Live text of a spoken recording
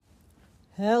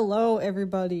Hello,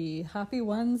 everybody. Happy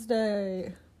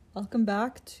Wednesday. Welcome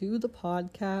back to the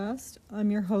podcast.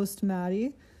 I'm your host,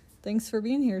 Maddie. Thanks for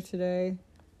being here today.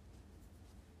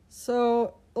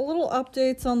 So, a little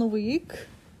updates on the week.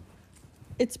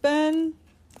 It's been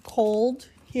cold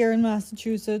here in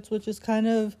Massachusetts, which is kind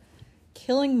of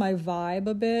killing my vibe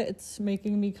a bit. It's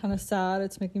making me kind of sad.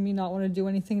 It's making me not want to do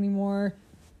anything anymore.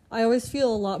 I always feel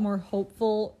a lot more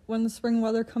hopeful when the spring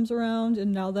weather comes around,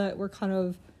 and now that we're kind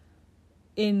of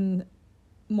in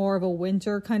more of a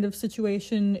winter kind of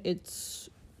situation, it's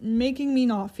making me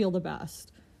not feel the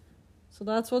best. So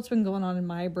that's what's been going on in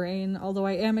my brain. Although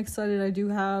I am excited, I do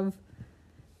have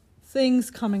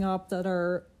things coming up that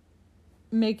are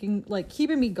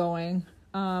keeping me going.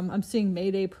 I'm seeing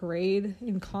May Day Parade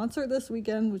in concert this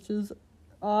weekend, which is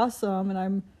awesome, and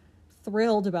I'm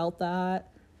thrilled about that.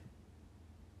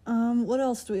 What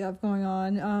else do we have going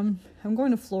on? I'm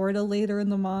going to Florida later in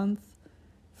the month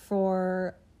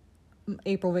for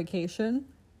April vacation.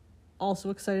 Also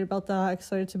excited about that.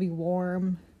 Excited to be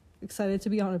warm. Excited to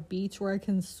be on a beach where I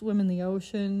can swim in the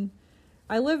ocean.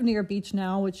 I live near a beach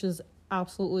now, which is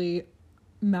absolutely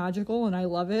magical and I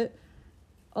love it.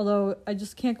 Although I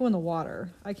just can't go in the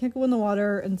water. I can't go in the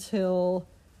water until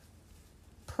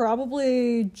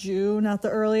probably June at the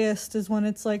earliest is when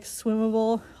it's like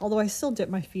swimmable. Although I still dip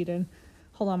my feet in.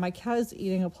 Hold on, my cat is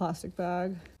eating a plastic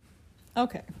bag.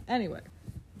 Okay, anyway.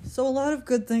 So a lot of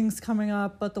good things coming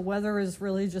up, but the weather is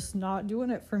really just not doing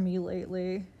it for me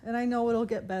lately. And I know it'll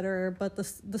get better, but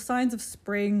the signs of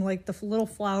spring, like the little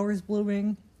flowers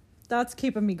blooming, that's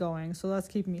keeping me going. So that's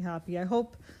keeping me happy. I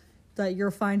hope that you're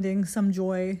finding some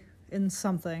joy in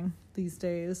something these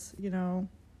days, you know.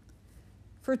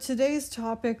 For today's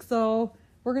topic, though,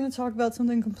 we're going to talk about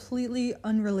something completely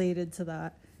unrelated to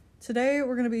that. Today,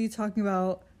 we're going to be talking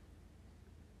about,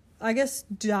 I guess,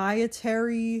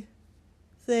 dietary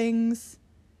things.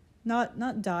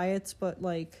 Not diets, but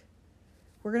like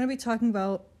we're going to be talking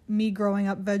about me growing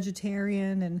up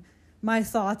vegetarian and my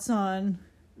thoughts on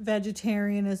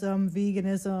vegetarianism,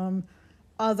 veganism,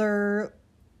 other,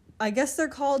 I guess they're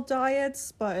called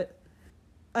diets, but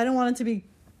I don't want it to be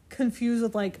confused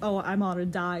with like, oh, I'm on a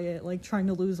diet, like trying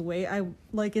to lose weight.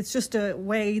 It's just a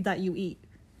way that you eat,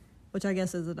 which I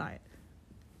guess is a diet.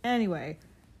 Anyway,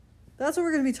 that's what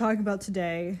we're going to be talking about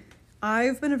today.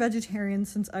 I've been a vegetarian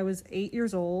since I was 8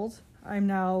 years old. I'm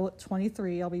now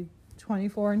 23. I'll be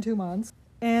 24 in 2 months.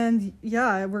 And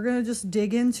yeah, we're going to just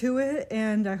dig into it,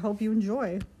 and I hope you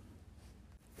enjoy.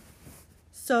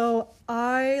 So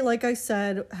like I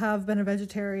said, have been a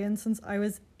vegetarian since I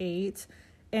was 8.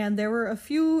 And there were a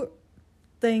few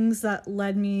things that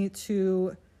led me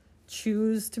to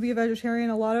choose to be a vegetarian.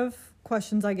 A lot of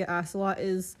questions I get asked a lot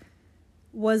is,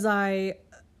 was I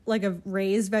like a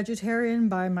raised vegetarian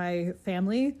by my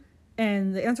family?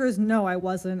 And the answer is no, I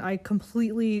wasn't. I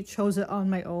completely chose it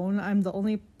on my own. I'm the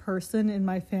only person in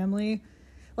my family,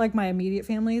 like my immediate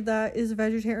family, that is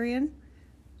vegetarian.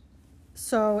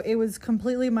 So it was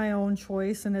completely my own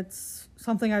choice, and it's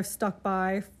something I've stuck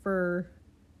by for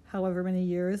however many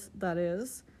years that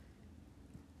is.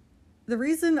 The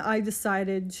reason I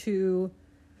decided to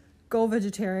go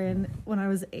vegetarian when I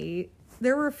was 8,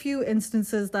 there were a few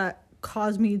instances that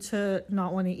caused me to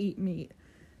not want to eat meat.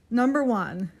 Number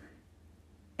one,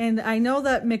 and I know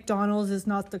that McDonald's is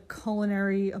not the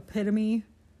culinary epitome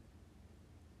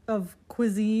of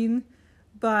cuisine,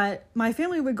 but my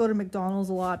family would go to McDonald's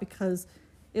a lot because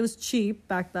it was cheap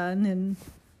back then and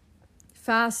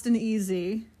fast and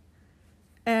easy.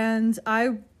 And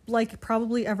I, like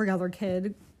probably every other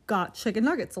kid, got chicken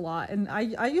nuggets a lot. And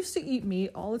I used to eat meat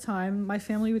all the time. My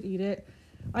family would eat it.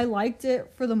 I liked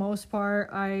it for the most part.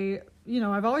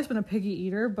 I've always been a picky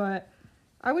eater, but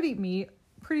I would eat meat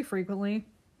pretty frequently.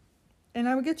 And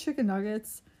I would get chicken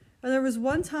nuggets. And there was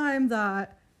one time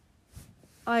that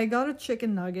I got a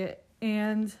chicken nugget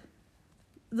and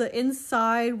the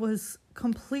inside was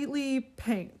completely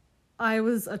pink. I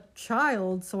was a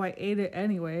child, so I ate it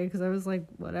anyway because I was like,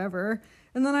 whatever.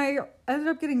 And then I ended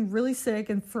up getting really sick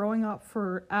and throwing up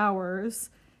for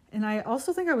hours. And I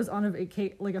also think I was on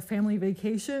a family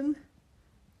vacation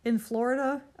in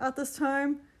Florida at this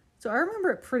time. So I remember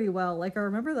it pretty well. Like, I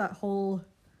remember that whole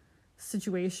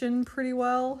situation pretty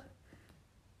well.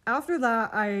 After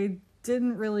that, I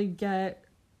didn't really get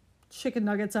chicken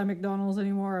nuggets at McDonald's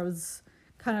anymore. I was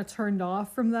kind of turned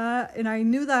off from that. And I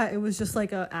knew that it was just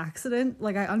like an accident.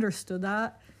 Like, I understood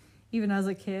that even as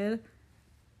a kid.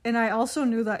 And I also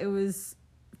knew that it was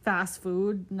fast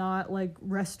food, not like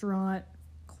restaurant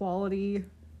quality,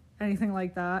 anything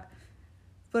like that.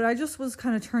 But I just was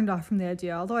kind of turned off from the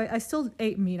idea, although I still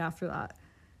ate meat after that.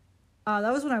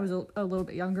 That was when I was a little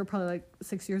bit younger, probably like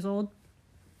 6 years old.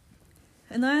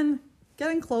 And then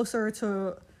getting closer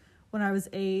to when I was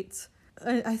 8,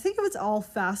 I think it was all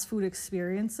fast food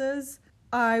experiences.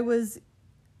 I was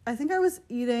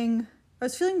feeling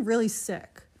really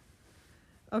sick.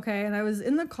 Okay, and I was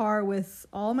in the car with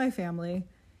all my family,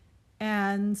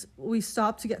 and we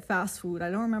stopped to get fast food. I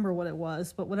don't remember what it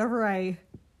was, but whatever I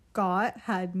got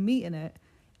had meat in it.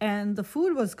 And the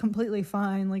food was completely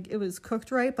fine. Like, it was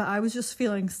cooked right, but I was just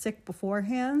feeling sick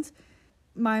beforehand.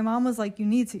 My mom was like, you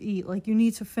need to eat. Like, you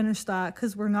need to finish that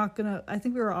because we're not going to... I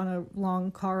think we were on a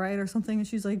long car ride or something. And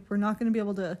she's like, we're not going to be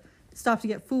able to stop to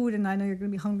get food. And I know you're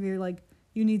going to be hungry. Like,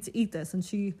 you need to eat this. And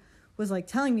she was like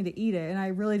telling me to eat it. And I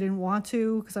really didn't want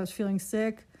to because I was feeling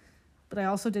sick. But I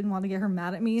also didn't want to get her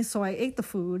mad at me. So I ate the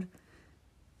food.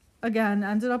 Again,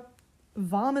 ended up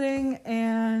vomiting,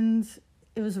 and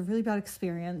it was a really bad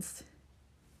experience.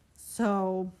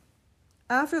 So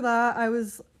after that, I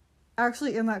was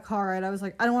actually in that car ride. I was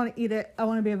like, I don't want to eat it. I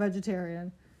want to be a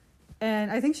vegetarian. And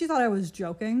I think she thought I was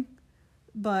joking,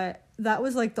 but that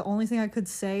was like the only thing I could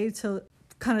say to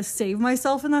kind of save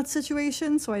myself in that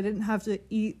situation, so I didn't have to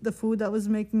eat the food that was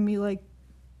making me like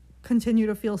continue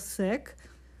to feel sick.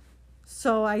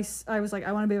 So I was like,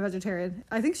 I want to be a vegetarian.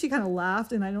 I think she kind of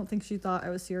laughed, and I don't think she thought I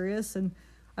was serious, and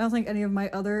I don't think any of my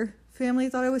other family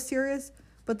thought I was serious.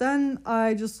 But then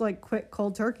I just like quit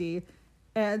cold turkey,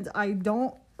 and I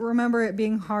don't remember it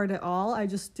being hard at all. I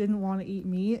just didn't want to eat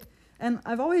meat. And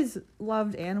I've always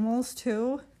loved animals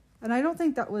too, and I don't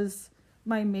think that was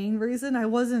my main reason. I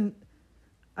was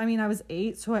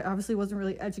 8, so I obviously wasn't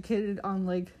really educated on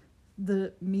like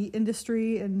the meat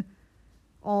industry and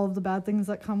all of the bad things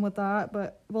that come with that,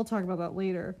 but we'll talk about that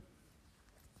later.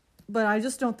 But I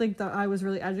just don't think that I was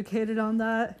really educated on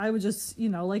that. I would just,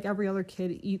 like every other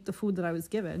kid, eat the food that I was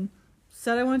given.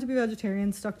 Said I wanted to be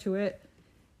vegetarian, stuck to it,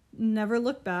 never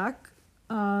looked back.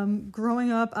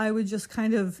 Growing up, I would just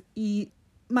kind of eat.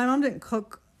 My mom didn't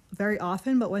cook very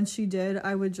often, but when she did,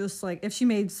 I would just like, if she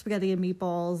made spaghetti and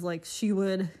meatballs, like she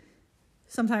would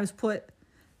sometimes put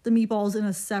the meatballs in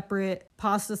a separate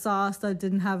pasta sauce that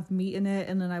didn't have meat in it,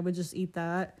 and then I would just eat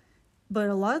that. But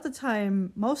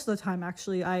most of the time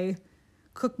actually, I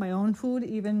cooked my own food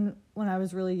even when I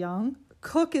was really young.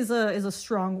 Cook is a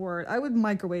strong word. I would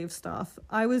microwave stuff.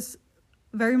 I was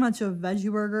very much a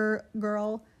veggie burger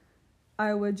girl.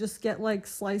 I would just get like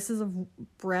slices of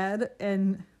bread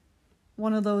and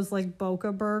one of those like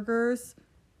Boca burgers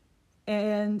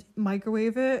and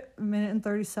microwave it a minute and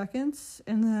 30 seconds,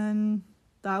 and then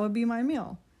that would be my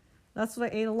meal. That's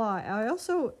what I ate a lot. I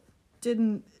also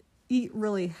didn't eat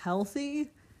really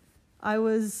healthy. I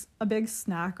was a big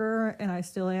snacker, and I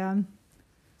still am.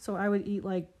 So I would eat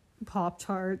like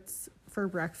Pop-Tarts for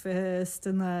breakfast,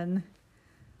 and then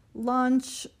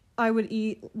lunch, I would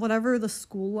eat whatever the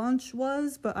school lunch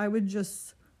was, but I would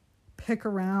just pick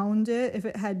around it if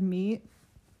it had meat.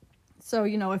 So,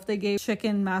 if they gave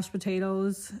chicken mashed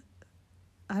potatoes,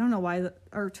 I don't know why,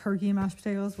 or turkey mashed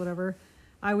potatoes, whatever,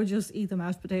 I would just eat the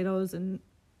mashed potatoes, and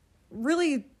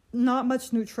really not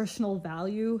much nutritional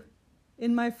value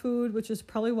in my food, which is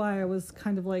probably why I was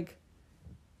kind of like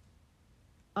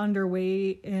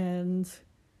underweight and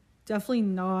definitely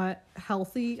not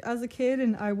healthy as a kid,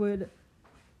 and I would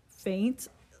faint.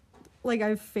 Like,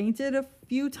 I've fainted a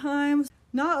few times.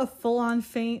 Not a full-on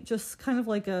faint, just kind of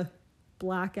like a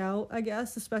blackout, I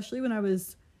guess, especially when I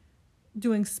was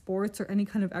doing sports or any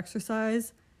kind of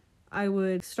exercise. I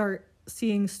would start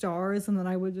seeing stars, and then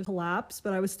I would collapse,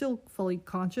 but I was still fully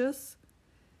conscious.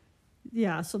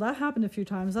 Yeah, so that happened a few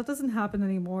times. That doesn't happen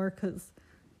anymore because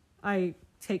I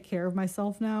take care of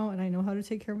myself now, and I know how to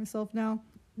take care of myself now.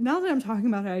 Now that I'm talking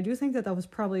about it, I do think that was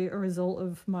probably a result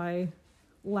of my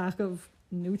lack of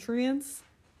nutrients.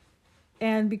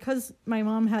 And because my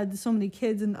mom had so many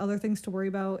kids and other things to worry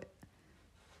about,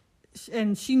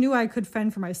 and she knew I could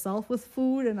fend for myself with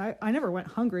food, and I never went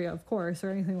hungry, of course,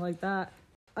 or anything like that.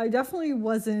 I definitely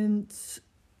wasn't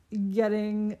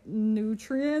getting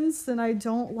nutrients, and I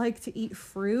don't like to eat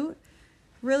fruit.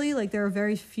 Really, like, there are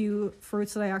very few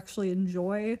fruits that I actually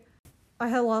enjoy. I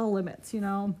had a lot of limits,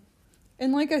 And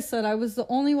like I said, I was the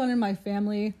only one in my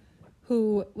family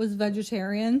who was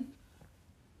vegetarian.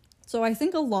 So I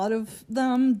think a lot of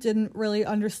them didn't really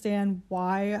understand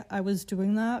why I was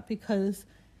doing that, because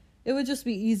it would just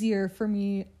be easier for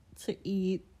me to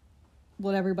eat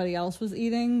what everybody else was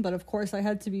eating. But of course I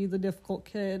had to be the difficult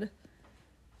kid.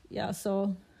 Yeah,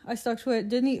 so I stuck to it.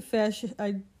 Didn't eat fish.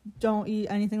 I don't eat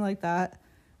anything like that.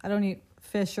 I don't eat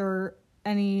fish or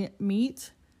any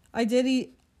meat.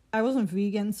 I wasn't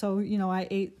vegan, so, I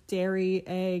ate dairy,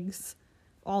 eggs,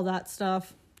 all that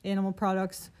stuff, animal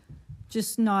products,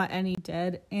 just not any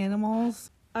dead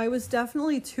animals. I was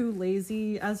definitely too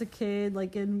lazy as a kid,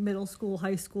 like in middle school,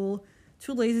 high school,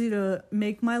 too lazy to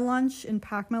make my lunch and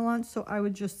pack my lunch. So I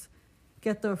would just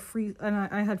get the free, and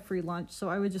I had free lunch. So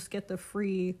I would just get the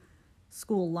free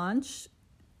school lunch.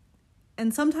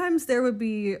 And sometimes there would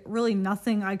be really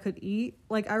nothing I could eat.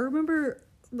 Like I remember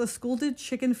the school did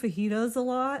chicken fajitas a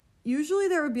lot. Usually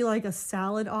there would be like a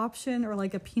salad option or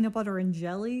like a peanut butter and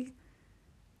jelly.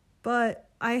 But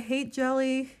I hate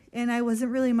jelly and I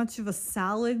wasn't really much of a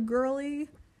salad girly.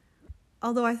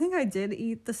 Although I think I did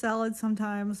eat the salad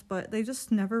sometimes, but they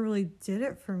just never really did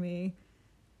it for me.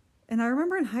 And I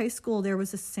remember in high school there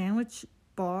was a sandwich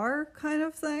bar kind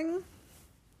of thing,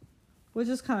 which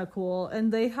is kind of cool.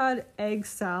 And they had egg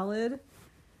salad,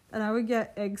 and I would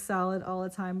get egg salad all the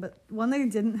time. But when they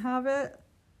didn't have it,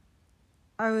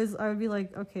 I would be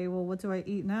like, okay, well, what do I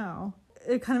eat now?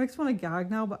 It kind of makes me want to gag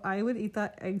now, but I would eat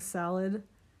that egg salad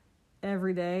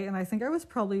every day. And I think I was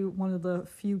probably one of the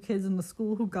few kids in the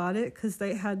school who got it because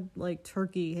they had like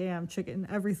turkey, ham, chicken,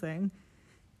 everything.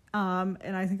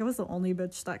 And I think I was the only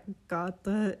bitch that got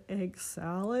the egg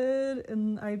salad.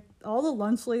 And all the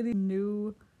lunch lady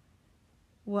knew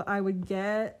what I would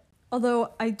get.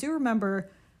 Although I do remember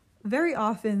very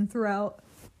often throughout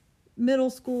middle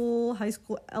school, high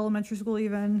school, elementary school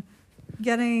even,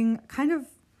 getting kind of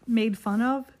made fun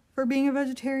of for being a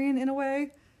vegetarian in a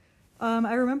way.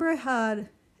 I remember I had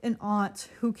an aunt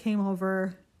who came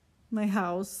over my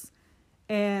house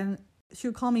and she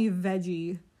would call me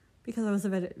veggie because I was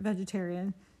a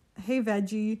vegetarian. Hey,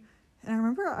 veggie. And I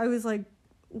remember I was like,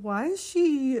 why is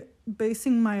she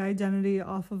basing my identity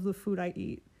off of the food I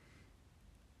eat?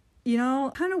 You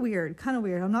know, kind of weird.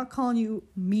 I'm not calling you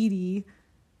meaty.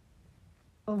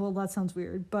 Oh, well, that sounds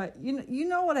weird. But you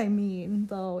know what I mean,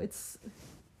 though.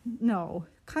 No,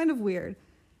 kind of weird.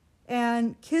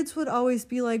 And kids would always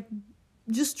be like,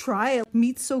 just try it.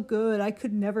 Meat's so good. I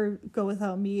could never go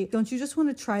without meat. Don't you just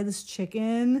want to try this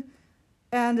chicken?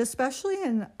 And especially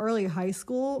in early high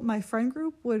school, my friend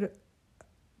group would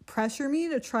pressure me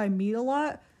to try meat a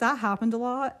lot. That happened a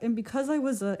lot. And because I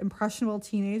was an impressionable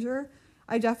teenager,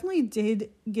 I definitely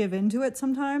did give into it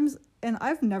sometimes. And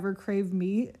I've never craved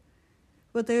meat.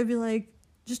 But they would be like,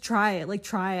 just try it. Like,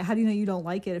 try it. How do you know you don't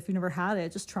like it if you never had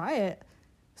it? Just try it.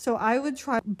 So I would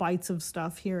try bites of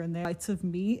stuff here and there, bites of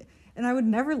meat, and I would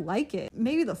never like it.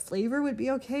 Maybe the flavor would be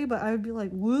okay, but I would be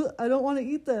like, what? I don't want to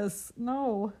eat this.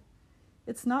 No,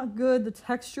 it's not good. The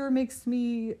texture makes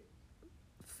me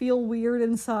feel weird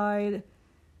inside.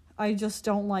 I just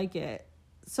don't like it.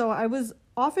 So I was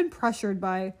often pressured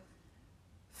by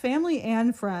family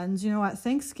and friends, at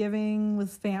Thanksgiving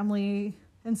with family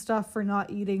and stuff for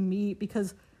not eating meat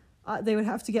because they would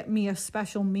have to get me a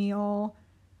special meal.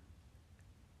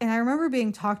 And I remember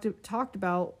being talked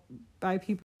about by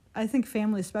people, I think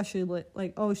family especially,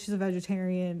 like, oh, she's a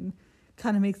vegetarian,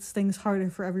 kind of makes things harder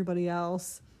for everybody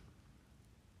else.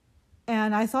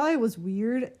 And I thought it was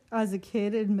weird as a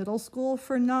kid in middle school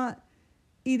for not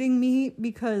eating meat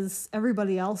because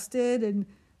everybody else did. And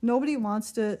nobody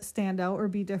wants to stand out or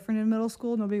be different in middle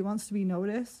school. Nobody wants to be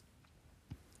noticed.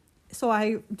 So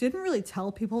I didn't really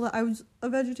tell people that I was a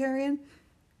vegetarian.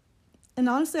 And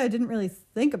honestly, I didn't really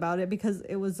think about it because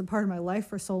it was a part of my life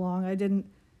for so long. I didn't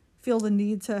feel the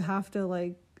need to have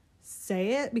to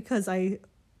say it because I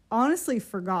honestly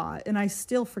forgot. And I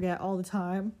still forget all the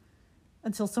time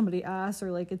until somebody asks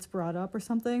or it's brought up or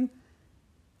something.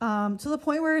 To the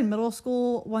point where in middle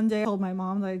school, one day I told my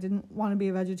mom that I didn't want to be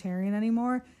a vegetarian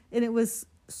anymore. And it was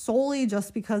solely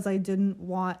just because I didn't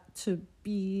want to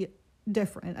be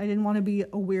different. I didn't want to be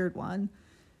a weird one.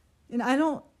 And I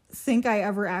don't think I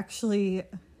ever actually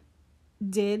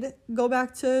did go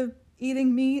back to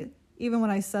eating meat, even when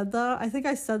I said that. I think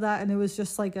I said that and it was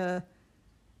just like a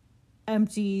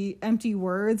empty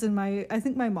words. And I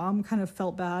think my mom kind of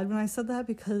felt bad when I said that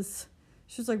because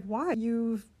she was like, why?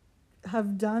 You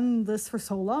have done this for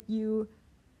so long. You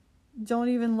don't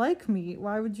even like meat.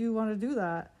 Why would you want to do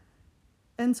that?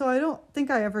 And so I don't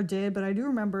think I ever did, but I do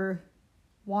remember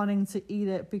wanting to eat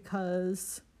it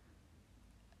because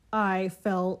I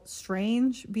felt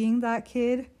strange being that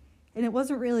kid, and it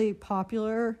wasn't really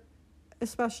popular,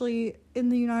 especially in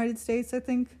the United States, I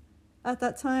think, at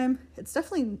that time. It's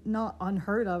definitely not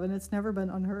unheard of, and it's never been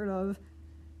unheard of,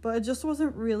 but it just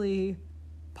wasn't really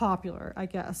popular, I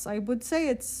guess. I would say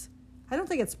I don't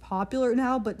think it's popular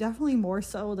now, but definitely more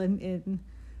so than in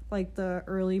the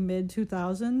early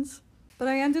mid-2000s. But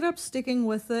I ended up sticking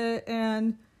with it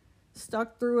and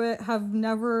stuck through it, have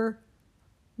never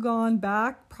gone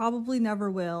back, probably never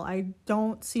will. I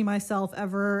don't see myself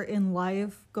ever in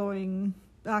life going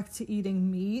back to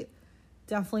eating meat.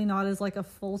 Definitely not as a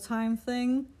full-time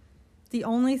thing. The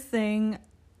only thing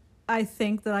I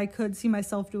think that I could see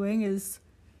myself doing is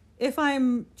if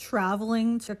I'm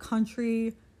traveling to a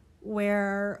country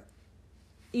where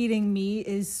eating meat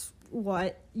is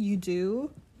what you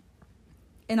do,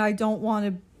 and I don't want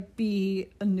to be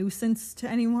a nuisance to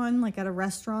anyone, like at a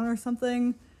restaurant or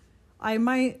something, I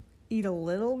might eat a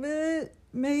little bit,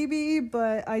 maybe,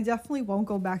 but I definitely won't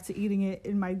go back to eating it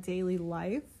in my daily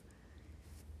life.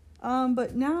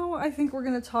 But now I think we're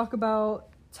going to talk about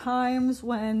times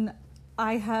when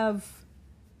I have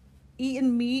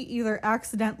eaten meat either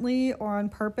accidentally or on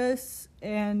purpose,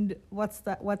 and what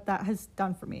that has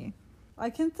done for me. I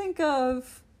can think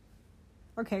of,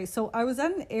 okay, so I was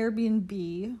at an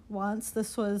Airbnb once.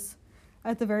 This was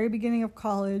at the very beginning of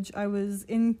college. I was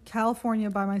in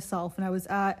California by myself, and I was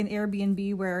at an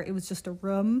Airbnb where it was just a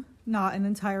room, not an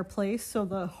entire place, so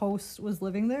the host was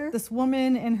living there. This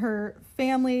woman and her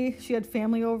family, she had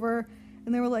family over,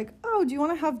 and they were like, oh, do you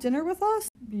want to have dinner with us?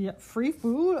 Yeah, free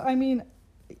food? I mean,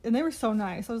 and they were so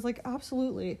nice. I was like,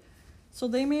 absolutely. So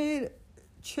they made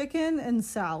chicken and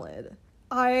salad.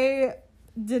 I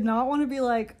did not want to be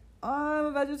like, oh, I'm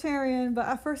a vegetarian, but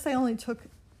at first I only took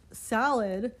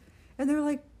salad, and they were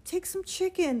like, take some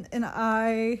chicken, and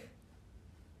I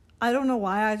don't know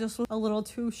why, I just was a little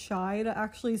too shy to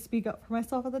actually speak up for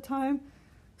myself at the time.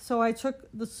 So I took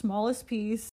the smallest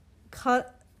piece,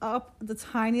 cut up the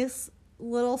tiniest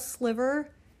little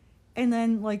sliver, and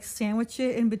then like sandwich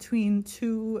it in between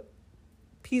two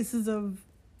pieces of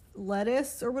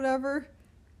lettuce or whatever,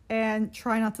 and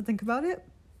try not to think about it.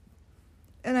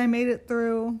 And I made it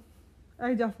through.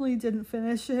 I definitely didn't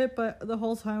finish it, but the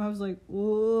whole time I was like,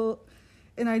 whoa.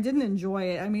 And I didn't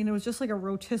enjoy it. I mean, it was just like a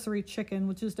rotisserie chicken,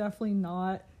 which is definitely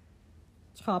not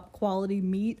top quality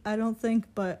meat, I don't think.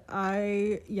 But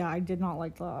I did not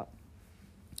like that.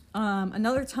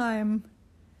 Another time,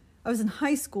 I was in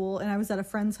high school and I was at a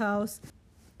friend's house.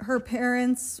 Her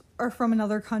parents are from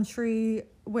another country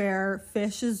where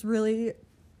fish is really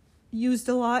used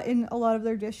a lot in a lot of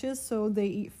their dishes. So they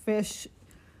eat fish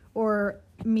or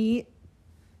meat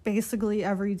basically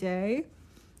every day.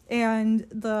 And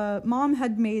the mom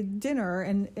had made dinner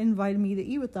and invited me to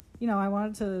eat with them. You know, I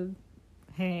wanted to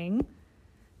hang.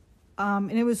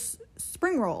 And it was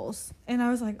spring rolls. And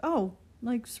I was like, oh,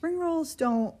 like spring rolls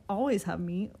don't always have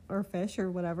meat or fish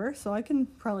or whatever, so I can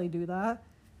probably do that.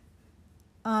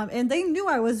 And they knew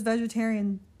I was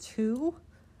vegetarian too,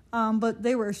 but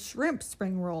they were shrimp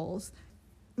spring rolls.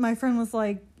 My friend was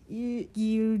like,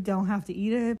 you don't have to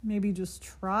eat it, maybe just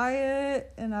try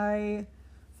it. And I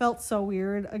felt so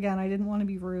weird. Again, I didn't want to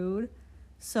be rude,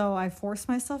 so I forced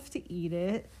myself to eat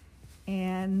it.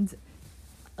 And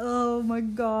oh my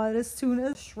god, as soon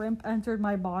as shrimp entered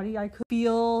my body, I could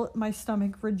feel my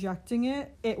stomach rejecting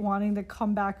it wanting to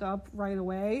come back up right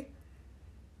away.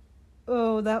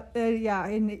 Oh, yeah,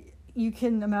 and you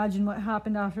can imagine what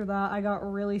happened after that. I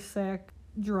got really sick,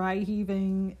 dry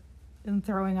heaving and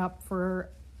throwing up for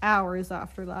hours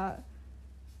after that.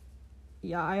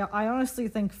 Yeah, I honestly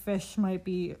think fish might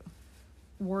be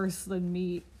worse than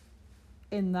meat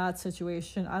in that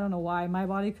situation. I don't know why. My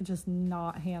body could just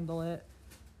not handle it.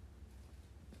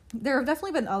 There have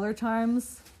definitely been other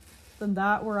times than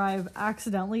that where I've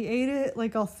accidentally ate it.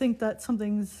 Like, I'll think that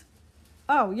something's...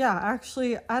 Oh, yeah,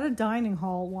 actually, at a dining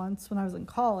hall once when I was in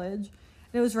college.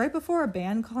 And it was right before a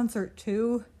band concert,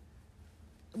 too.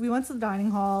 We went to the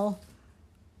dining hall,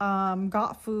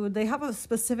 got food. They have a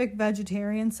specific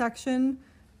vegetarian section,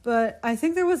 but I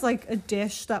think there was, like, a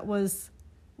dish that was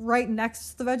right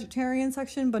next to the vegetarian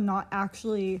section, but not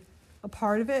actually a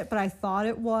part of it, but I thought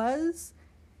it was.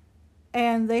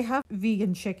 And they have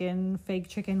vegan chicken, fake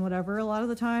chicken, whatever, a lot of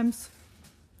the times.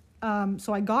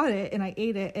 So I got it and I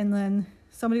ate it. And then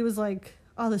somebody was like,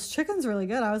 oh, this chicken's really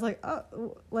good. I was like,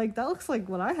 oh, like, that looks like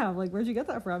what I have. Like, where'd you get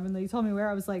that from? And they told me where.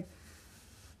 I was like,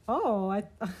 oh, I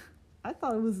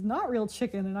thought it was not real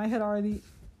chicken. And I had already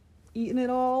eaten it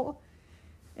all.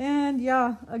 And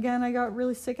yeah, again, I got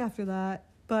really sick after that.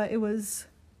 But it was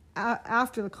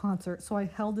after the concert, so I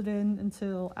held it in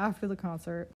until after the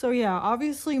concert. So yeah,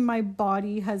 obviously my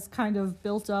body has kind of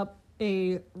built up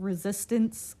a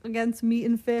resistance against meat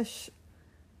and fish,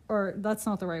 or that's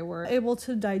not the right word, able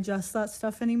to digest that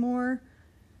stuff anymore,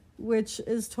 which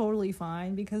is totally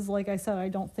fine because, like I said, I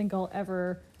don't think I'll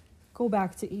ever go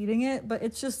back to eating it, but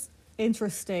it's just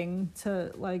interesting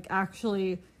to like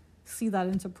actually see that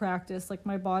into practice. Like,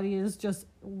 my body is just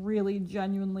really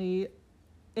genuinely,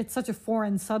 it's such a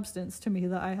foreign substance to me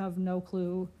that I have no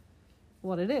clue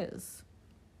what it is.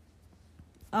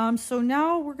 So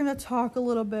now we're going to talk a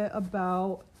little bit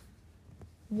about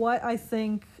what I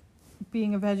think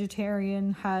being a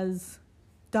vegetarian has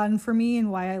done for me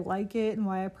and why I like it and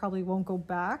why I probably won't go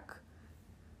back.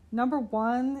 Number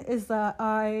one is that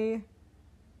I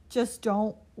just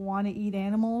don't want to eat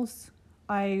animals.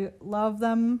 I love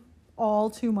them all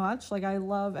too much. Like, I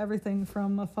love everything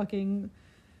from a fucking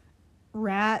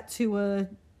rat to a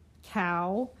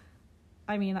cow.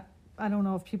 I mean, I don't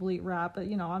know if people eat rat, but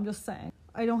I'm just saying.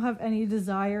 I don't have any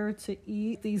desire to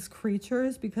eat these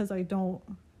creatures because I don't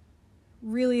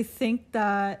really think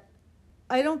that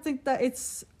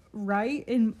it's right.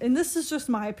 And this is just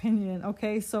my opinion,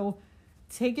 okay? So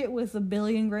take it with a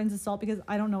billion grains of salt because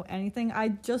I don't know anything. I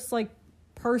just, like,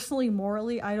 personally,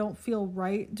 morally, I don't feel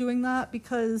right doing that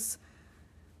because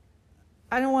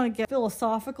I don't want to get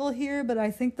philosophical here, but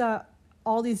I think that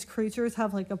all these creatures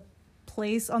have, like, a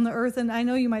place on the earth. And I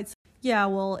know you might say, yeah,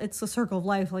 well, it's the circle of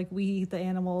life. Like, we eat the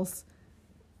animals,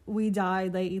 we die,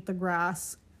 they eat the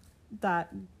grass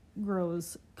that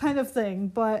grows, kind of thing.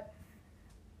 But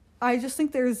I just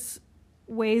think there's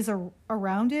ways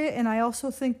around it. And I also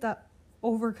think that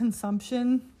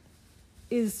overconsumption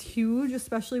is huge,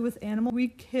 especially with animals. We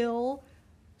kill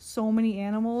so many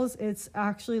animals. It's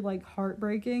actually, like,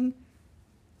 heartbreaking.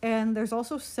 And there's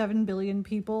also 7 billion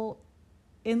people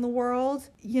in the world.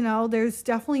 There's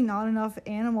definitely not enough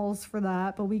animals for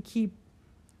that, but we keep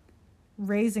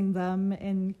raising them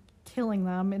and killing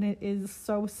them, and it is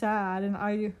so sad. And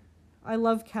I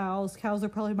love cows. Cows are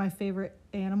probably my favorite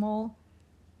animal.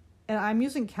 And I'm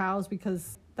using cows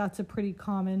because that's a pretty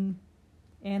common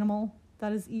animal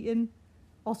that is eaten.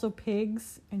 Also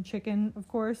pigs and chicken, of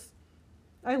course.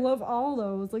 I love all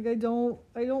those. Like, I don't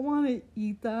want to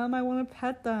eat them. I want to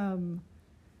pet them.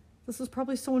 This is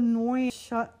probably so annoying.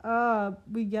 Shut up.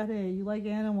 We get it. You like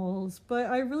animals. But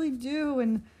I really do.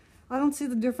 And I don't see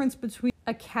the difference between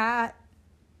a cat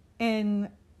and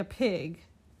a pig,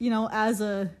 as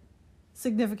a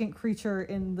significant creature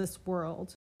in this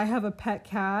world. I have a pet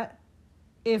cat.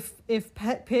 If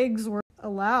pet pigs were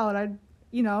allowed, I'd,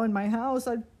 in my house,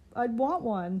 I'd want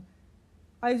one.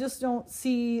 I just don't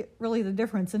see really the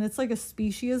difference. And it's like a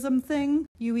speciesism thing.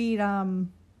 You eat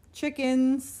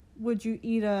chickens. Would you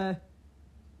eat a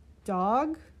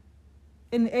dog?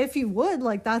 And if you would,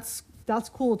 like, that's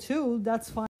cool too. That's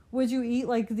fine. Would you eat,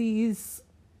 like, these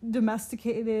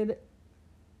domesticated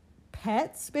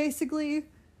pets, basically?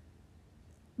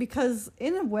 Because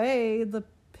in a way, the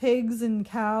pigs and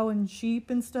cow and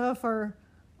sheep and stuff are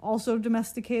also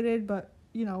domesticated, but,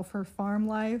 for farm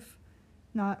life,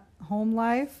 not home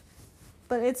life.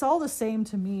 But it's all the same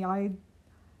to me. I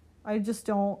just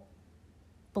don't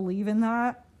believe in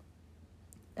that.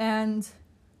 And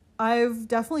I've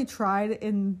definitely tried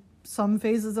in some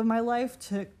phases of my life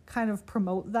to kind of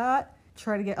promote that,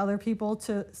 try to get other people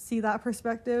to see that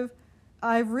perspective.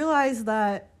 I've realized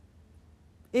that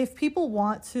if people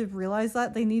want to realize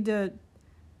that, they need to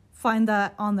find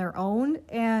that on their own.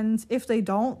 And if they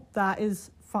don't, that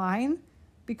is fine,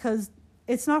 because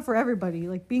it's not for everybody.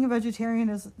 Like, being a vegetarian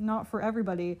is not for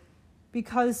everybody,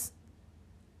 because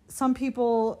some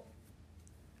people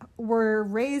were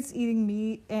raised eating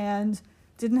meat and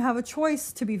didn't have a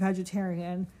choice to be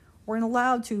vegetarian, weren't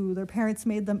allowed to. Their parents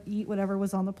made them eat whatever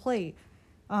was on the plate.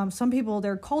 Some people,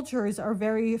 their cultures are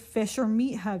very fish or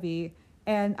meat heavy,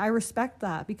 and I respect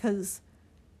that, because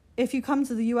if you come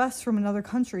to the US from another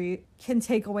country, it can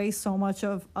take away so much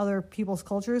of other people's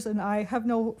cultures. And I have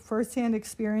no firsthand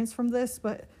experience from this,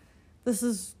 but this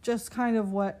is just kind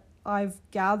of what I've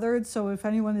gathered. So if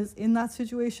anyone is in that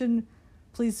situation,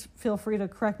 please feel free to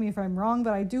correct me if I'm wrong.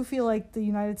 But I do feel like the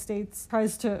United States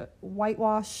tries to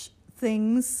whitewash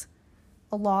things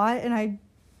a lot. And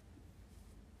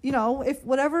if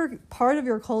whatever part of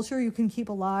your culture you can keep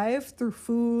alive through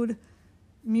food,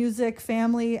 music,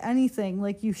 family, anything,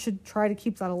 like, you should try to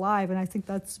keep that alive. And I think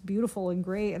that's beautiful and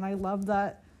great. And I love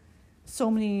that so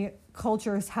many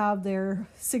cultures have their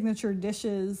signature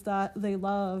dishes that they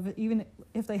love. Even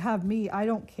if they have meat, I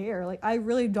don't care. Like, I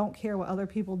really don't care what other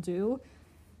people do.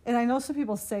 And I know some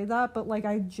people say that, but, like,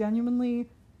 I genuinely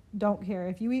don't care.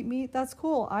 If you eat meat, that's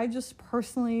cool. I just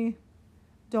personally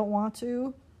don't want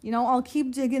to. I'll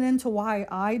keep digging into why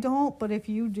I don't, but if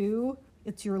you do,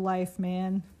 it's your life,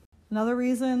 man. Another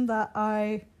reason that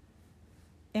I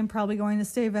am probably going to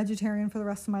stay vegetarian for the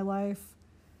rest of my life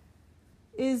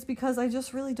is because I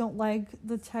just really don't like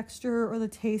the texture or the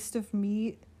taste of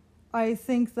meat. I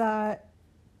think that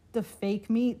the fake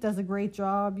meat does a great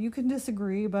job. You can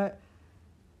disagree, but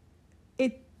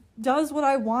it does what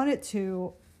I want it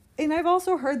to. And I've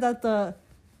also heard that the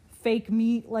fake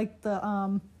meat, like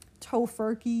the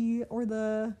tofurkey or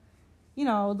the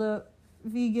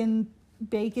vegan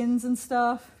bacons and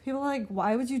stuff, people are like,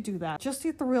 why would you do that? Just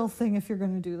eat the real thing if you're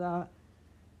going to do that.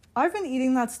 I've been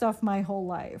eating that stuff my whole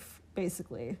life,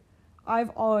 basically.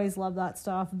 I've always loved that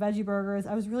stuff. Veggie burgers.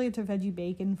 I was really into veggie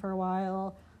bacon for a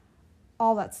while.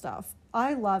 All that stuff.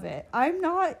 I love it. I'm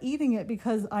not eating it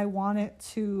because I want it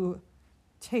to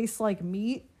taste like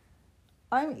meat.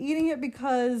 I'm eating it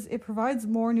because it provides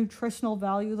more nutritional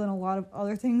value than a lot of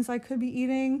other things I could be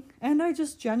eating. And I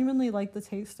just genuinely like the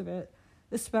taste of it.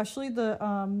 Especially the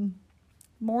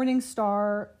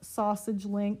Morningstar sausage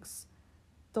links.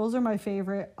 Those are my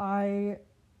favorite. I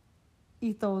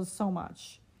eat those so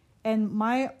much. And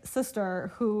my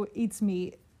sister, who eats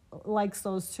meat, likes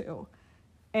those too.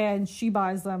 And she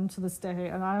buys them to this day.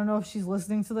 And I don't know if she's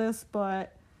listening to this,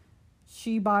 but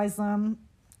she buys them.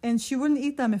 And she wouldn't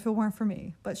eat them if it weren't for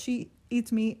me. But she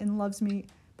eats meat and loves meat.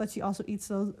 But she also eats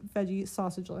those veggie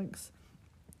sausage links.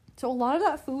 So a lot of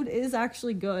that food is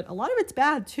actually good. A lot of it's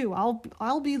bad too.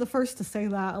 I'll be the first to say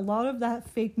that. A lot of that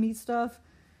fake meat stuff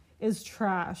is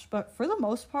trash. But for the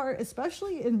most part,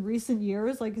 especially in recent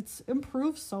years, like it's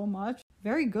improved so much.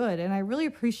 Very good. And I really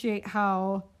appreciate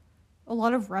how a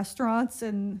lot of restaurants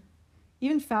and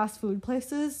even fast food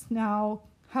places now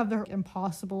have their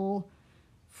Impossible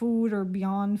food or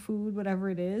Beyond food, whatever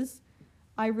it is.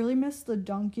 I really miss the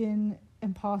Dunkin'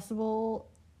 Impossible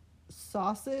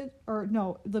sausage, or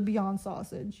no, the Beyond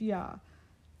sausage. Yeah,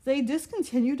 they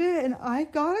discontinued it and I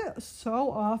got it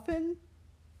so often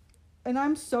and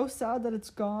I'm so sad that it's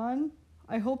gone.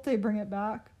 I hope they bring it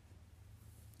back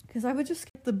because I would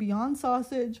just get the Beyond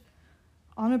sausage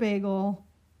on a bagel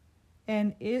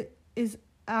and it is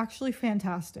actually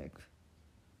fantastic.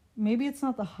 Maybe it's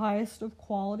not the highest of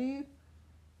quality,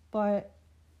 but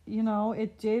you know,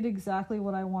 it did exactly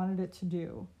what I wanted it to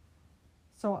do.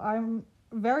 So I'm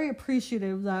very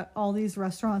appreciative that all these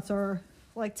restaurants are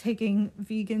like taking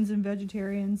vegans and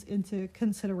vegetarians into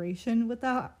consideration with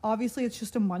that. Obviously it's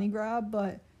just a money grab,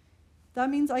 but that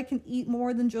means I can eat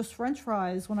more than just French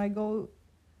fries when I go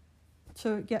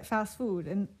to get fast food.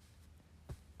 And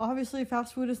obviously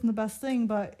fast food isn't the best thing,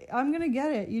 but I'm gonna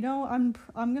get it. You know, I'm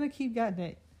gonna keep getting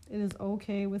it. It is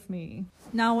okay with me.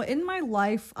 Now in my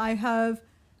life, I have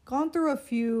gone through a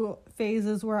few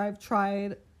phases where I've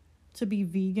tried to be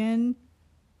vegan.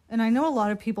 And I know a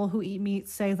lot of people who eat meat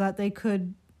say that they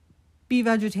could be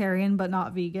vegetarian but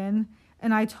not vegan.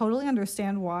 And I totally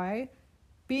understand why.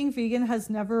 Being vegan has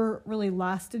never really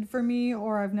lasted for me,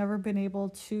 or I've never been able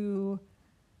to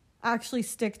actually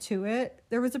stick to it.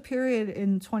 There was a period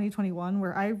in 2021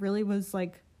 where I really was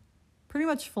like pretty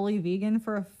much fully vegan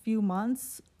for a few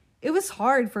months. It was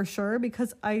hard for sure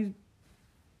because I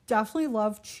definitely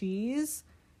love cheese.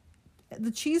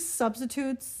 The cheese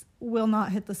substitutes will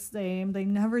not hit the same. They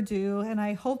never do. And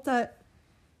I hope that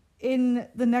in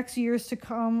the next years to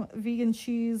come, vegan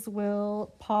cheese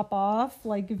will pop off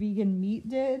like vegan meat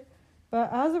did.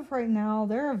 But as of right now,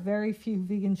 there are very few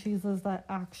vegan cheeses that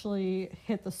actually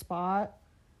hit the spot.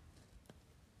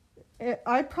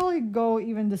 I'd probably go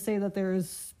even to say that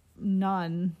there's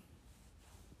none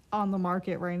on the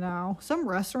market right now. Some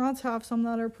restaurants have some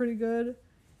that are pretty good,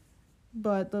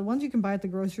 but the ones you can buy at the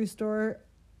grocery store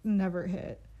never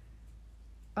hit.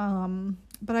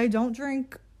 But I don't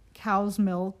drink cow's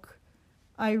milk.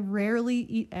 I rarely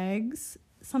eat eggs.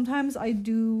 Sometimes I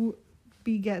do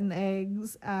be getting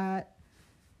eggs at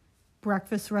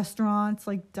breakfast restaurants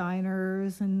like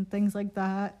diners and things like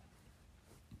that.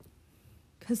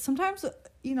 Because sometimes,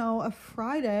 you know, a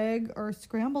fried egg or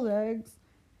scrambled eggs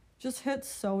just hits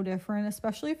so different,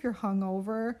 especially if you're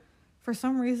hungover. For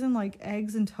some reason, like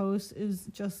eggs and toast is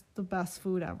just the best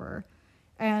food ever.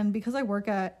 And because I work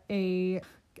at a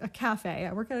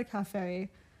cafe,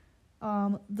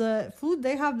 the food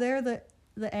they have there,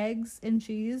 the eggs and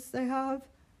cheese they have,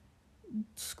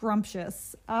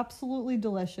 scrumptious, absolutely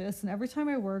delicious. And every time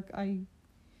I work, I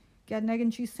get an egg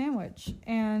and cheese sandwich,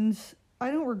 and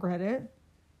I don't regret it.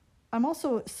 I'm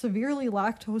also severely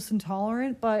lactose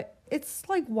intolerant, but it's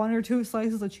like 1 or 2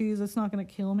 slices of cheese. It's not going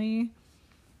to kill me.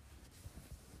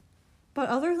 But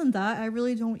other than that, I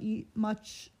really don't eat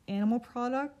much animal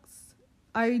products.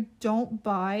 I don't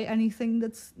buy anything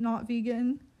that's not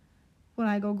vegan when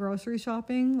I go grocery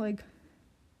shopping. Like,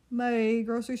 my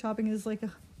grocery shopping is like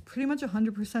pretty much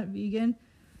 100% vegan.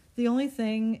 The only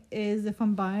thing is if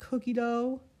I'm buying cookie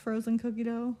dough, frozen cookie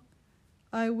dough,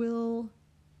 I will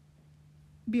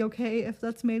be okay if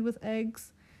that's made with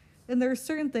eggs. And there are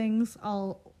certain things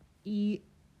I'll eat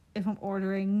if I'm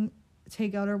ordering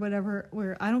takeout or whatever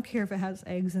where I don't care if it has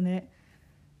eggs in it.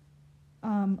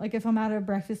 Like if I'm at a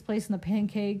breakfast place and the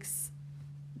pancakes,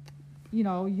 you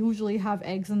know, usually have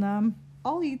eggs in them,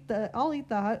 I'll eat that.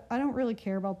 I don't really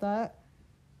care about that.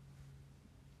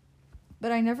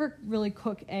 But I never really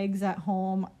cook eggs at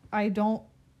home. I don't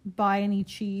buy any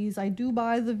cheese. I do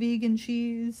buy the vegan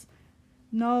cheese,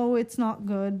 no, it's not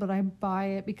good, but I buy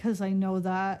it because I know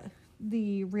that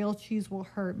the real cheese will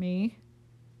hurt me.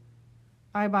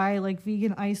 I buy like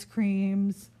vegan ice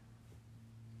creams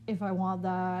if I want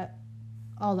that,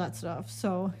 all that stuff.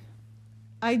 So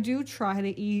I do try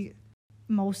to eat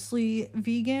mostly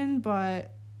vegan,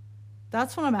 but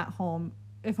that's when I'm at home.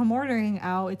 If I'm ordering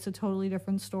out, it's a totally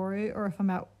different story. Or if I'm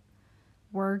at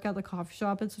work at the coffee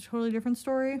shop, it's a totally different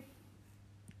story.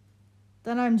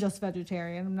 Then I'm just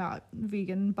vegetarian. I'm not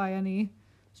vegan by any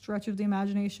stretch of the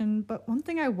imagination. But one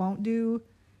thing I won't do,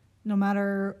 no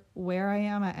matter where I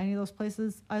am at any of those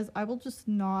places, is I will just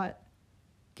not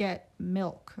get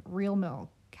milk, real milk,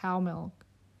 cow milk.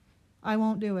 I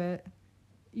won't do it.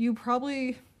 You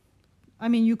could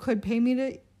pay me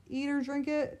to eat or drink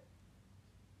it,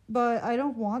 but I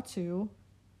don't want to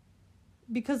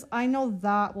because I know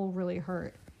that will really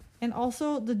hurt. And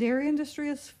also, the dairy industry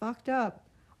is fucked up.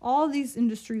 All these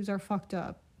industries are fucked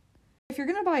up. If you're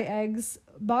going to buy eggs,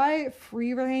 buy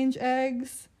free-range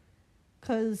eggs,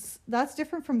 because that's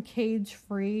different from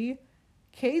cage-free.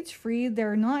 Cage-free,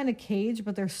 they're not in a cage,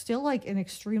 but they're still like in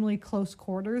extremely close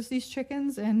quarters, these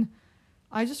chickens, and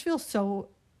I just feel so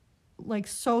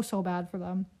bad for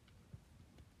them.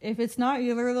 If it's not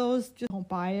either of those, just don't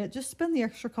buy it. Just spend the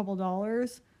extra couple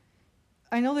dollars.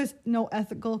 I know there's no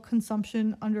ethical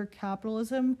consumption under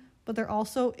capitalism, but there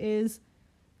also is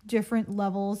different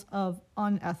levels of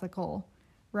unethical,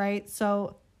 right?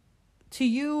 So to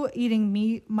you, eating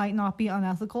meat might not be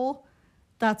unethical.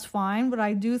 That's fine, but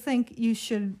I do think you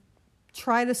should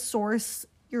try to source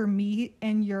your meat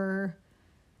and your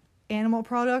animal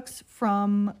products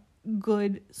from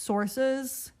good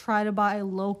sources. Try to buy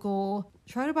local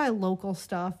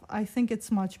stuff. I think it's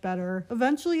much better.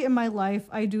 Eventually in my life,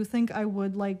 I do think I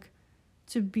would like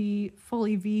to be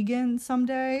fully vegan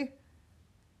someday.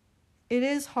 It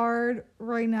is hard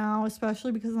right now,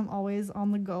 especially because I'm always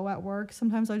on the go at work.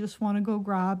 Sometimes I just want to go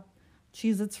grab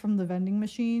Cheez-Its from the vending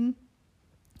machine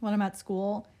when I'm at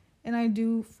school, and I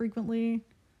do frequently.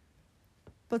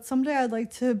 But someday I'd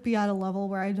like to be at a level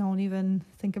where I don't even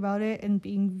think about it, and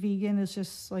being vegan is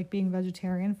just like being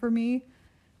vegetarian for me.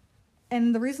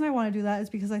 And the reason I want to do that is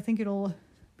because I think it'll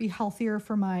be healthier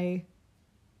for my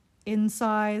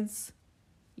insides.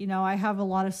 You know, I have a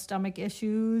lot of stomach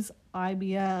issues,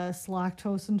 IBS,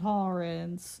 lactose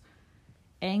intolerance,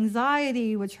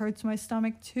 anxiety, which hurts my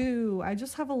stomach too. I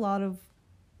just have a lot of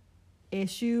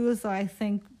issues that I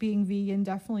think being vegan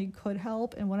definitely could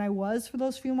help. And when I was for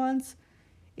those few months,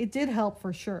 it did help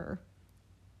for sure.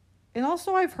 And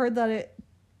also I've heard that it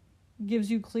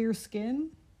gives you clear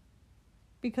skin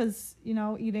because, you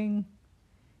know, eating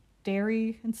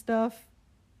dairy and stuff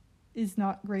is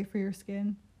not great for your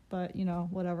skin. But, you know,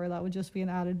 whatever, that would just be an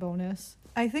added bonus.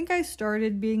 I think I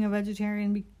started being a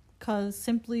vegetarian because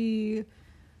simply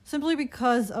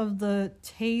because of the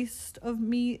taste of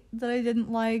meat that I didn't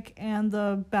like and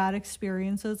the bad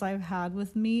experiences I've had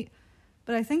with meat.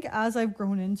 But I think as I've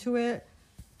grown into it,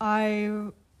 I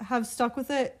have stuck with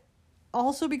it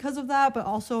also because of that, but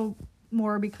also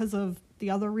more because of the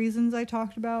other reasons I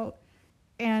talked about.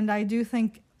 And I do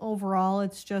think overall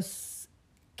it's just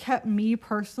kept me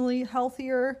personally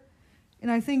healthier,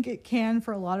 and I think it can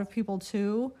for a lot of people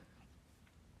too.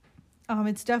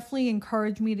 It's definitely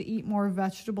encouraged me to eat more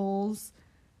vegetables.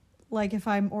 Like if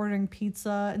I'm ordering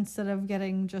pizza, instead of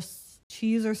getting just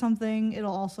cheese or something,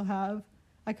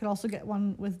 I could also get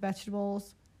one with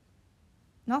vegetables.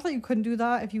 Not that you couldn't do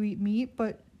that if you eat meat,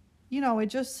 but you know, it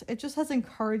just has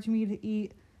encouraged me to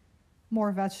eat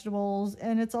more vegetables,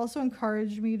 and it's also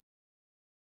encouraged me to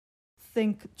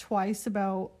think twice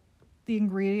about the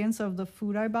ingredients of the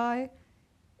food I buy.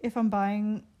 If I'm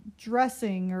buying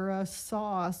dressing or a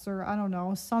sauce or I don't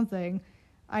know, something,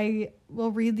 I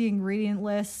will read the ingredient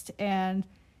list, and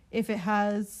if it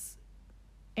has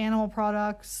animal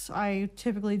products, I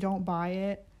typically don't buy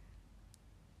it.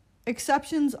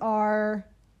 Exceptions are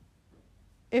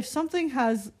if something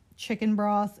has chicken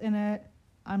broth in it,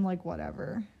 I'm like,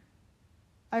 whatever.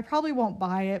 I probably won't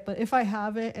buy it, but if I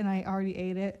have it and I already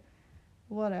ate it,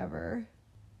 whatever.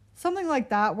 Something like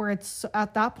that where it's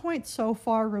at that point so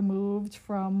far removed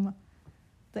from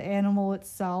the animal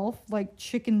itself, like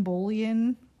chicken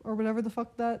bouillon or whatever the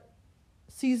fuck that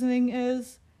seasoning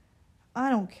is. I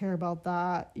don't care about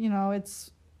that. You know,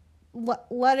 it's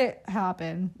let it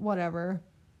happen, whatever.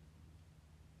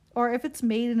 Or if it's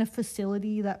made in a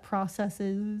facility that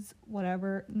processes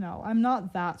whatever. No, I'm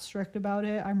not that strict about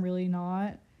it. I'm really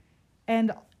not.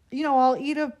 And, you know, I'll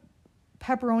eat a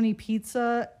pepperoni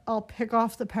pizza. I'll pick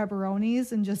off the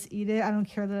pepperonis and just eat it. I don't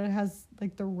care that it has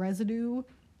like the residue.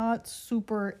 Not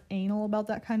super anal about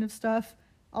that kind of stuff.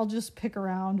 I'll just pick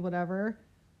around whatever.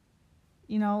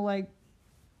 you know, like,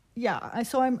 yeah.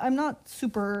 So I'm not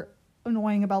super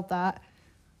annoying about that.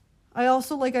 I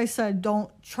also, like I said, don't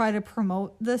try to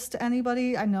promote this to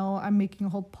anybody. I know I'm making a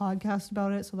whole podcast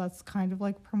about it, so that's kind of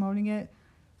like promoting it.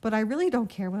 But I really don't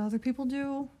care what other people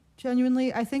do,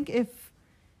 genuinely. I think if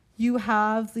you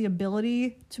have the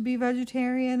ability to be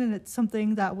vegetarian and it's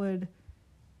something that would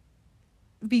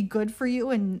be good for you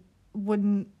and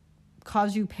wouldn't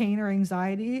cause you pain or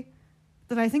anxiety,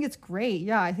 then I think it's great.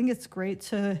 Yeah, I think it's great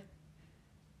to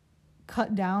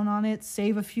cut down on it,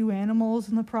 save a few animals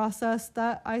in the process.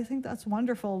 That I think that's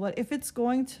wonderful. But if it's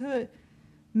going to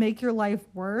make your life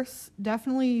worse,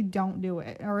 definitely don't do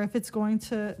it. Or if it's going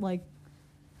to like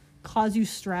cause you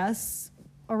stress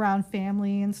around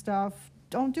family and stuff,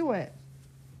 don't do it.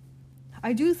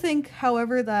 I do think,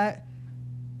 however, that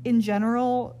in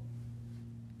general,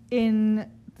 in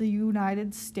the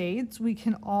United States, we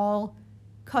can all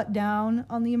cut down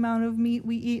on the amount of meat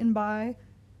we eat and buy.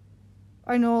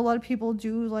 I know a lot of people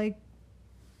do like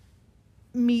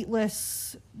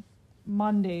meatless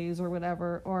Mondays or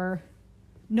whatever, or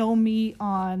no meat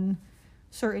on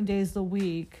certain days of the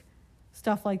week,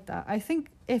 stuff like that. I think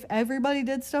if everybody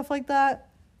did stuff like that,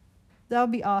 that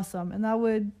would be awesome, and that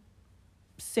would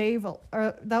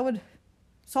that would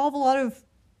solve a lot of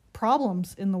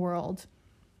problems in the world.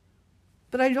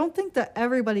 But I don't think that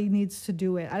everybody needs to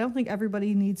do it. I don't think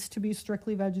everybody needs to be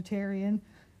strictly vegetarian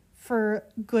for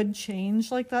good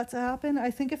change like that to happen.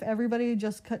 I think if everybody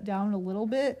just cut down a little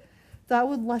bit, that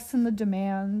would lessen the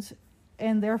demand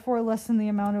and therefore lessen the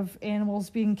amount of animals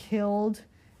being killed.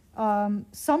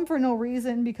 Some for no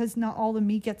reason, because not all the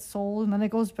meat gets sold and then it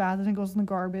goes bad and it goes in the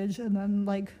garbage, and then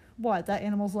like what? That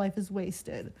animal's life is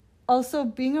wasted. Also,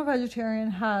 being a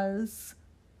vegetarian has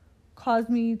caused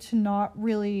me to not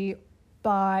really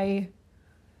buy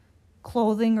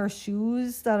clothing or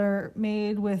shoes that are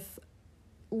made with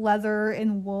leather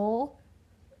and wool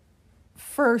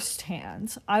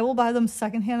firsthand. I will buy them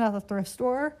secondhand at the thrift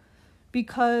store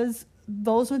because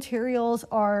those materials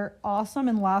are awesome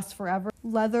and last forever.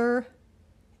 Leather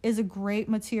is a great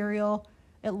material.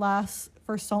 It lasts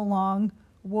for so long.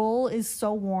 Wool is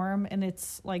so warm and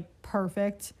it's like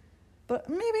perfect. But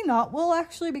maybe not wool,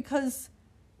 actually, because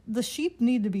the sheep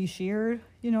need to be sheared.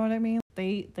 You know what I mean?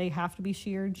 They have to be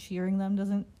sheared. Shearing them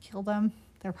doesn't kill them.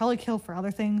 They're probably killed for other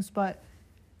things, but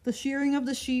the shearing of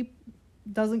the sheep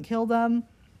doesn't kill them.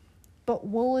 But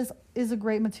wool is a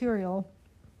great material.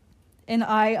 And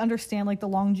I understand like the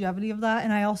longevity of that.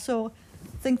 And I also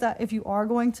think that if you are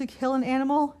going to kill an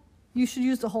animal, you should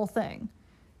use the whole thing.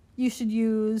 You should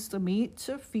use the meat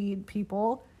to feed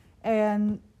people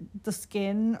and the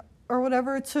skin or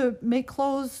whatever to make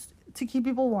clothes to keep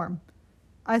people warm.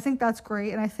 I think that's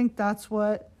great, and I think that's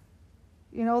what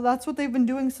they've been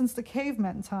doing since the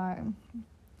caveman time.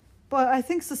 But I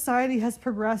think society has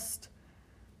progressed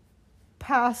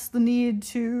past the need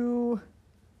to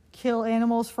kill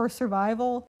animals for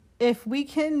survival. If we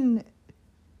can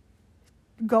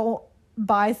go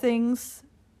buy things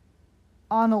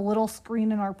on a little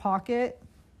screen in our pocket,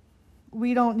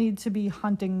 we don't need to be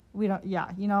hunting. We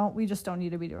just don't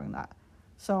need to be doing that.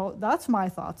 So that's my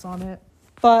thoughts on it.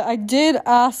 But I did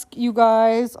ask you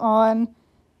guys on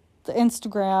the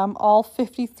Instagram, all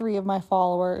 53 of my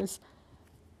followers,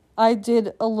 I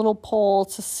did a little poll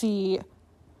to see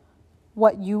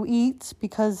what you eat,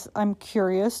 because I'm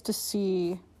curious to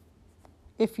see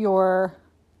if you're,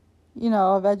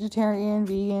 a vegetarian,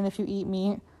 vegan, if you eat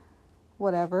meat,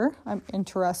 whatever. I'm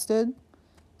interested.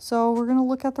 So we're going to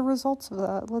look at the results of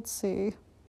that. Let's see.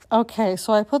 Okay,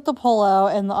 so I put the poll out,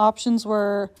 and the options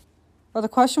were, or the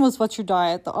question was, what's your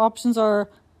diet? The options are,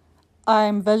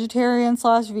 I'm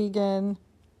vegetarian/vegan.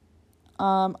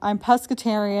 I'm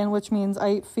pescatarian, which means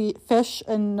I eat fish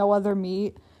and no other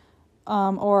meat.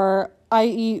 Or I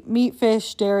eat meat,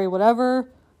 fish, dairy, whatever,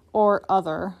 or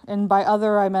other. And by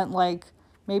other, I meant like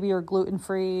maybe you're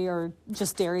gluten-free or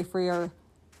just dairy-free or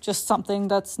just something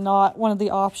that's not one of the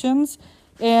options.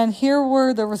 And here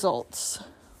were the results.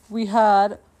 We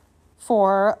had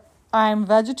for I'm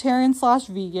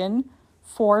vegetarian/vegan,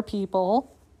 4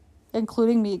 people,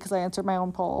 including me because I answered my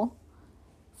own poll.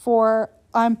 For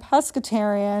I'm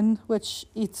pescatarian, which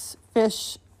eats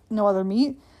fish, no other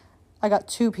meat, I got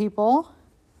 2 people.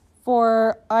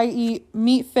 For I eat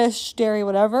meat, fish, dairy,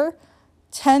 whatever,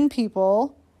 10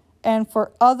 people. And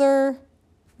for other,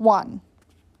 1.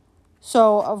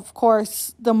 So, of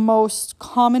course, the most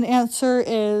common answer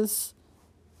is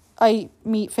I eat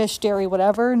meat, fish, dairy,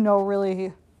 whatever. No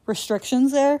really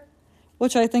restrictions there,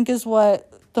 which I think is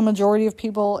what the majority of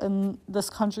people in this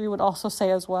country would also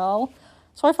say as well.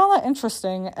 So I found that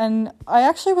interesting. And I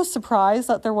actually was surprised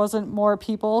that there wasn't more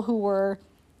people who were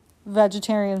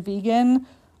vegetarian, vegan,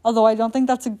 although I don't think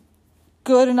that's a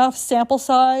good enough sample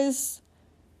size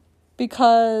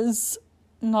because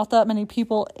not that many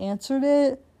people answered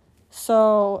it.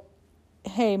 So,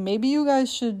 hey, maybe you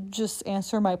guys should just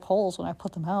answer my polls when I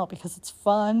put them out because it's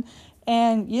fun.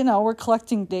 And, we're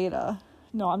collecting data.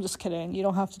 No, I'm just kidding. You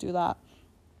don't have to do that.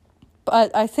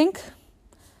 But I think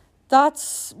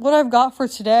that's what I've got for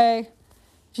today.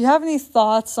 If you have any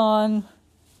thoughts on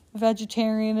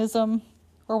vegetarianism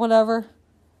or whatever,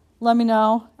 let me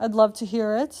know. I'd love to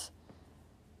hear it.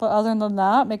 But other than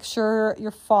that, make sure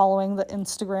you're following the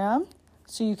Instagram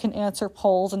so you can answer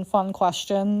polls and fun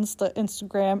questions. The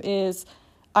Instagram is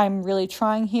I'm really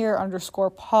trying here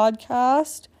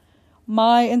 _podcast.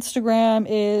 My Instagram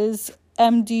is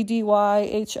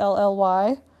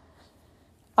MDDYHLLY.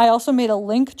 I also made a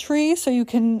link tree so you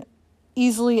can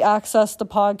easily access the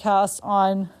podcast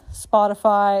on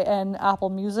Spotify and Apple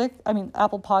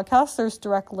Podcasts. There's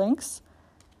direct links.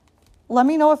 Let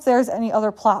me know if there's any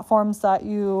other platforms that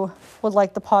you would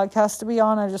like the podcast to be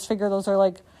on. I just figure those are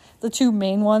like the two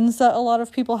main ones that a lot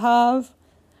of people have.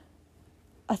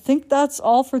 I think that's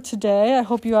all for today. I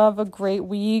hope you have a great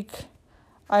week.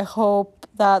 I hope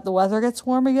that the weather gets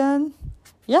warm again.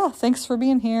 Yeah, thanks for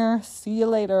being here. See you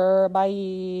later.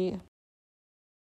 Bye.